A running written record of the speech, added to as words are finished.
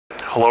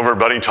Hello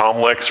everybody, Tom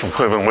Licks from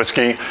Cleveland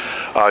Whiskey.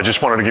 I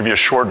just wanted to give you a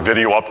short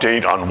video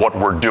update on what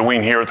we're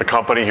doing here at the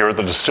company, here at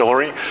the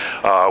distillery.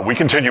 We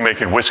continue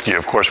making whiskey.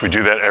 Of course, we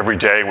do that every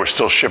day. We're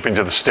still shipping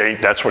to the state.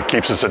 That's what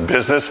keeps us in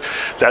business.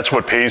 That's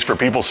what pays for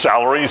people's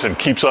salaries and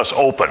keeps us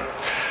open.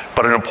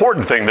 But an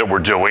important thing that we're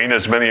doing,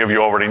 as many of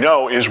you already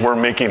know, is we're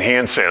making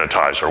hand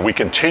sanitizer. We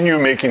continue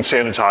making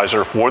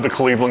sanitizer for the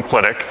Cleveland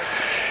Clinic.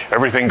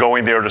 Everything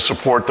going there to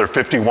support their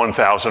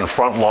 51,000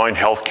 frontline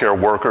healthcare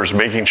workers,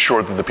 making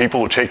sure that the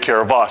people who take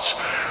care of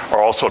us are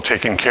also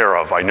taken care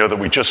of. I know that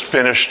we just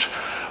finished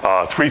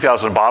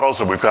 3,000 bottles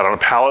that we've got on a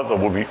pallet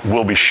that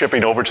we'll be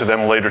shipping over to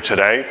them later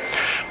today.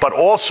 But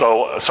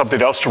also,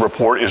 something else to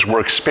report is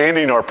we're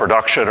expanding our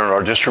production and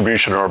our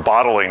distribution and our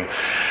bottling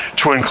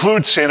to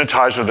include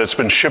sanitizer that's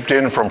been shipped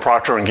in from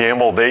Procter &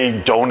 Gamble. They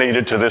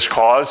donated to this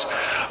cause.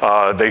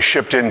 They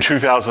shipped in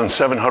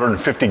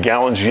 2,750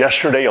 gallons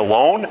yesterday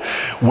alone.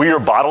 We are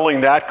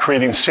bottling that,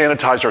 creating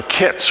sanitizer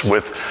kits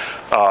with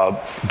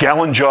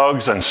gallon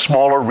jugs and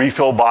smaller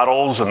refill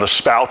bottles and the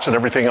spouts and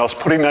everything else,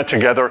 putting that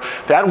together.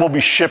 That will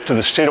be shipped to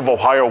the state of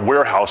Ohio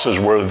warehouses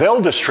where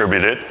they'll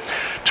distribute it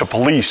to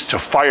police, to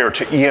fire,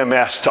 to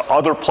EMS, to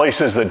other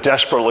places that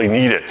desperately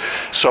need it.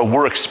 So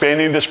we're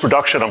expanding this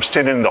production. I'm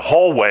standing in the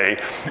hallway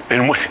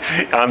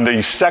on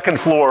the second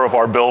floor of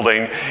our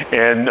building,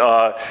 and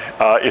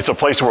it's a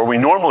place where we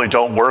normally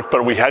don't work,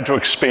 but we had to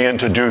expand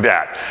to do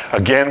that.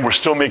 Again, we're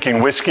still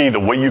making whiskey. The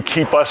way you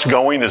keep us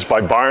going is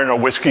by buying our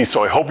whiskey,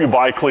 so I hope you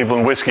buy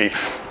Cleveland Whiskey,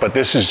 but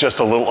this is just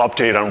a little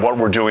update on what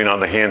we're doing on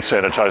the hand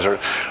sanitizer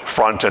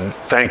front, and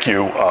thank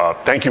you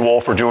all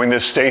for doing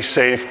this. Stay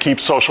safe, keep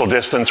social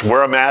distance,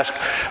 wear a mask.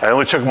 I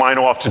only took mine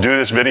off to do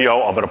this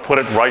video. I'm going to put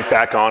it right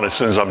back on as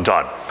soon as I'm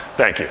done.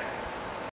 Thank you.